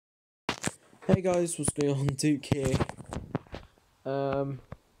Hey guys, what's going on? Duke here.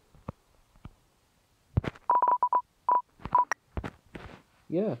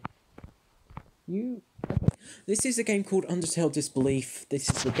 Yeah. This is a game called Undertale Disbelief. This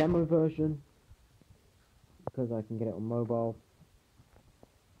is the demo version, because I can get it on mobile.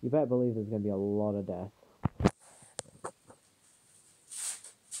 You better believe there's going to be a lot of death.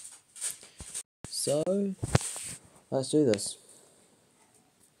 So, let's do this.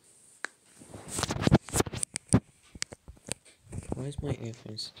 Why is my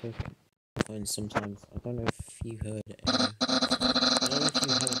earphones taking? Sometimes I don't know if you heard it. I don't know if you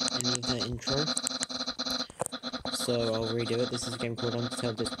heard any of that intro. So I'll redo it. This is a game called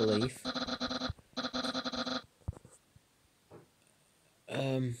Undertale Disbelief.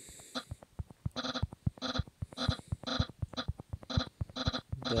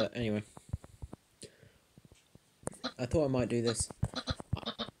 But anyway, I thought I might do this.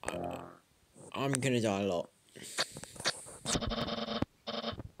 I'm gonna die a lot.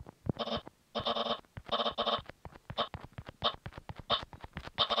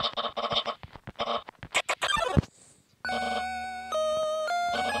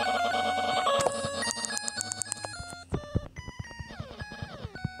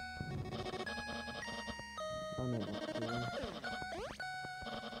 Oh no, that's too long.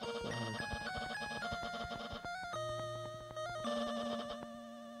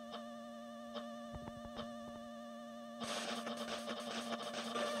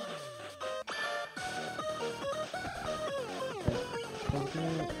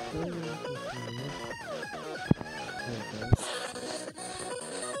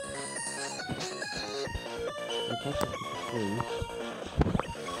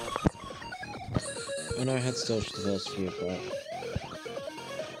 I know I had to dodge the first few, but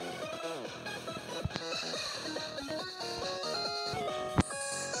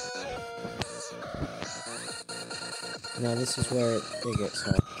now this is where it gets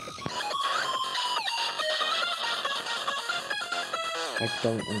hard. I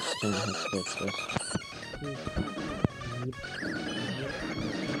don't understand how to dodge this.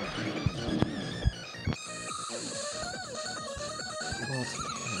 What the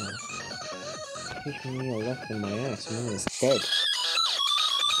hell? Kicking me a left in my ass, and then it's dead.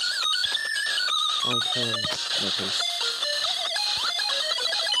 I can nothing.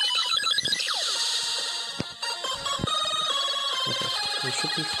 Okay, we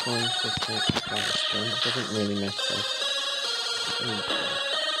should be fine for the virus gun. It doesn't really matter.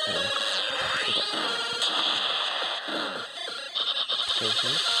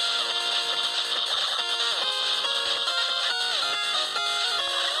 Okay.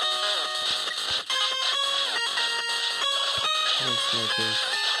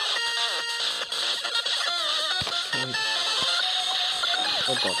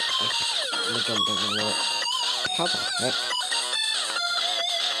 Oh god, I jumped on the wall. How the heck?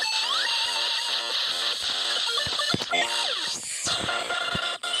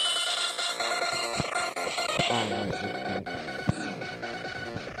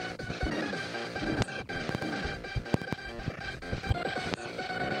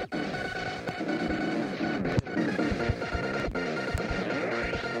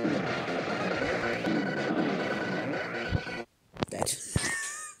 Dead.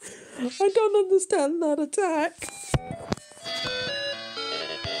 I don't understand that attack.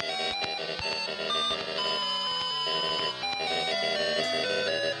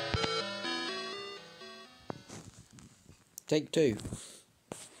 Take two.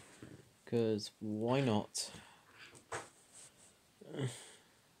 Because why not?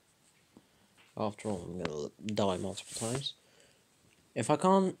 After all, I'm gonna die multiple times. If I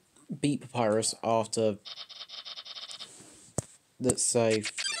can't beat Papyrus after, let's say,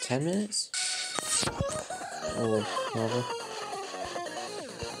 10 minutes? Or rather.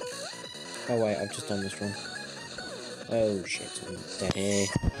 Oh wait, I've just done this wrong. Oh shit, I'm dead here.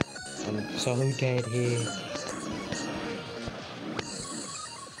 I'm so dead here.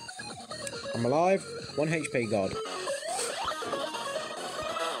 I'm alive. 1 HP, God.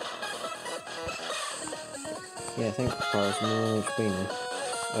 Yeah, I think Papyrus more HP now.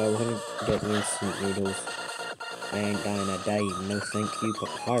 We're gonna get me instant noodles. I ain't dying a day. No thank you,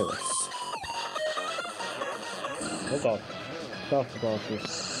 Papyrus. Oh god. Dark glasses.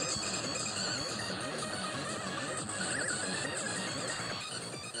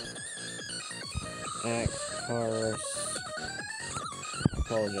 Papyrus.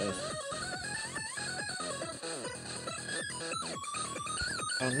 Apologize.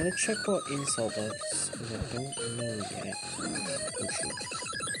 I'm gonna check what insult does, because I don't know yet. Oh shoot.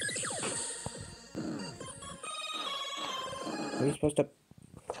 Are you supposed to...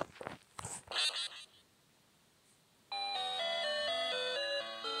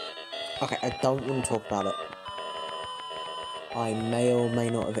 Okay, I don't want to talk about it. I may or may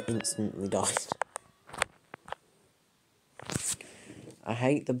not have instantly died. I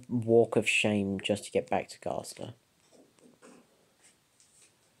hate the walk of shame just to get back to Gaster. I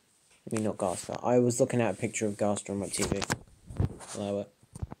mean, not Gaster. I was looking at a picture of Gaster on my TV. Allow it.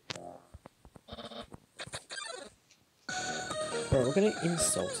 Bro, we're gonna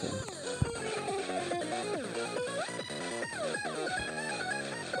insult him.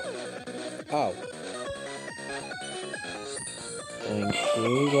 Oh. Thank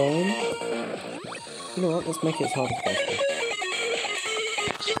you, Ryan. You know what? Let's make it as hard as possible.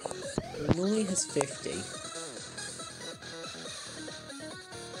 It normally has 50.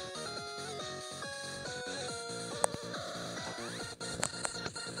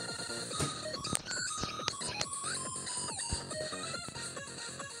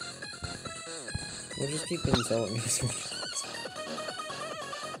 We'll just keep insulting this one.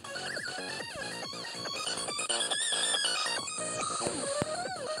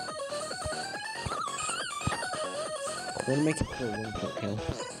 I want to make it for a one-shot kill.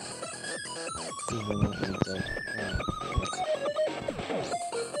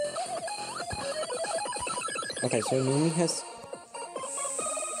 Okay, so it normally has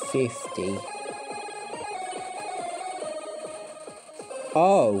 50.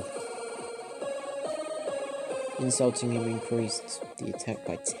 Oh! Insulting him increased the attack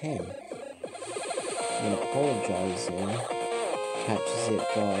by 10. And apologizing catches it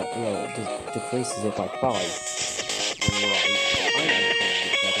by, well, decreases it by 5. Right.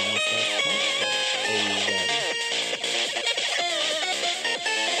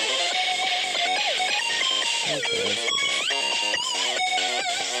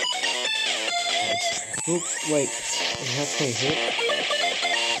 Oh, wait, it has to hit.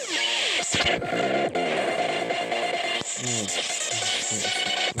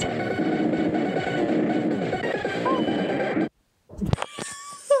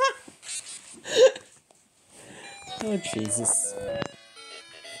 Oh, Jesus.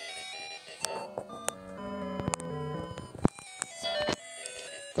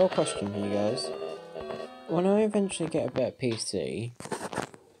 Got a question for you guys. When I eventually get a better PC,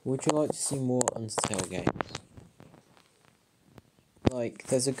 would you like to see more Undertale games? Like,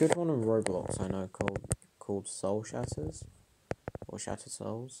 there's a good one on Roblox I know called Soul Shatters. Or Shattered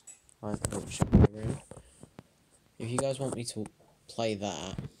Souls. If you guys want me to play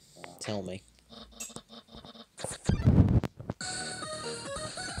that, tell me.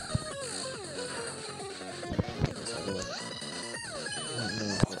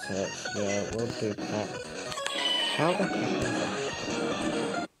 Yeah, we'll do that. How the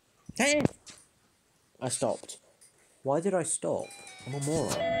heck? Hey! I stopped. Why did I stop? I'm a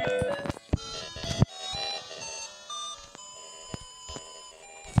moron.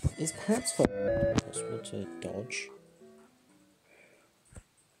 Is perhaps possible to dodge?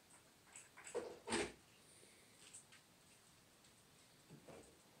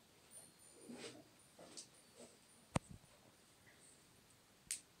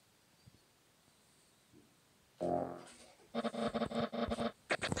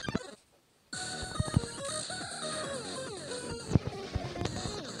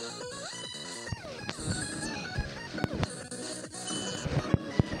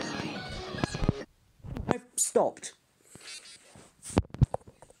 I stopped.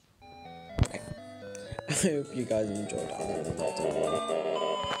 Okay. I hope you guys enjoyed it. I'll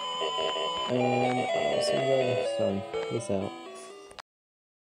see you guys next time. Peace out.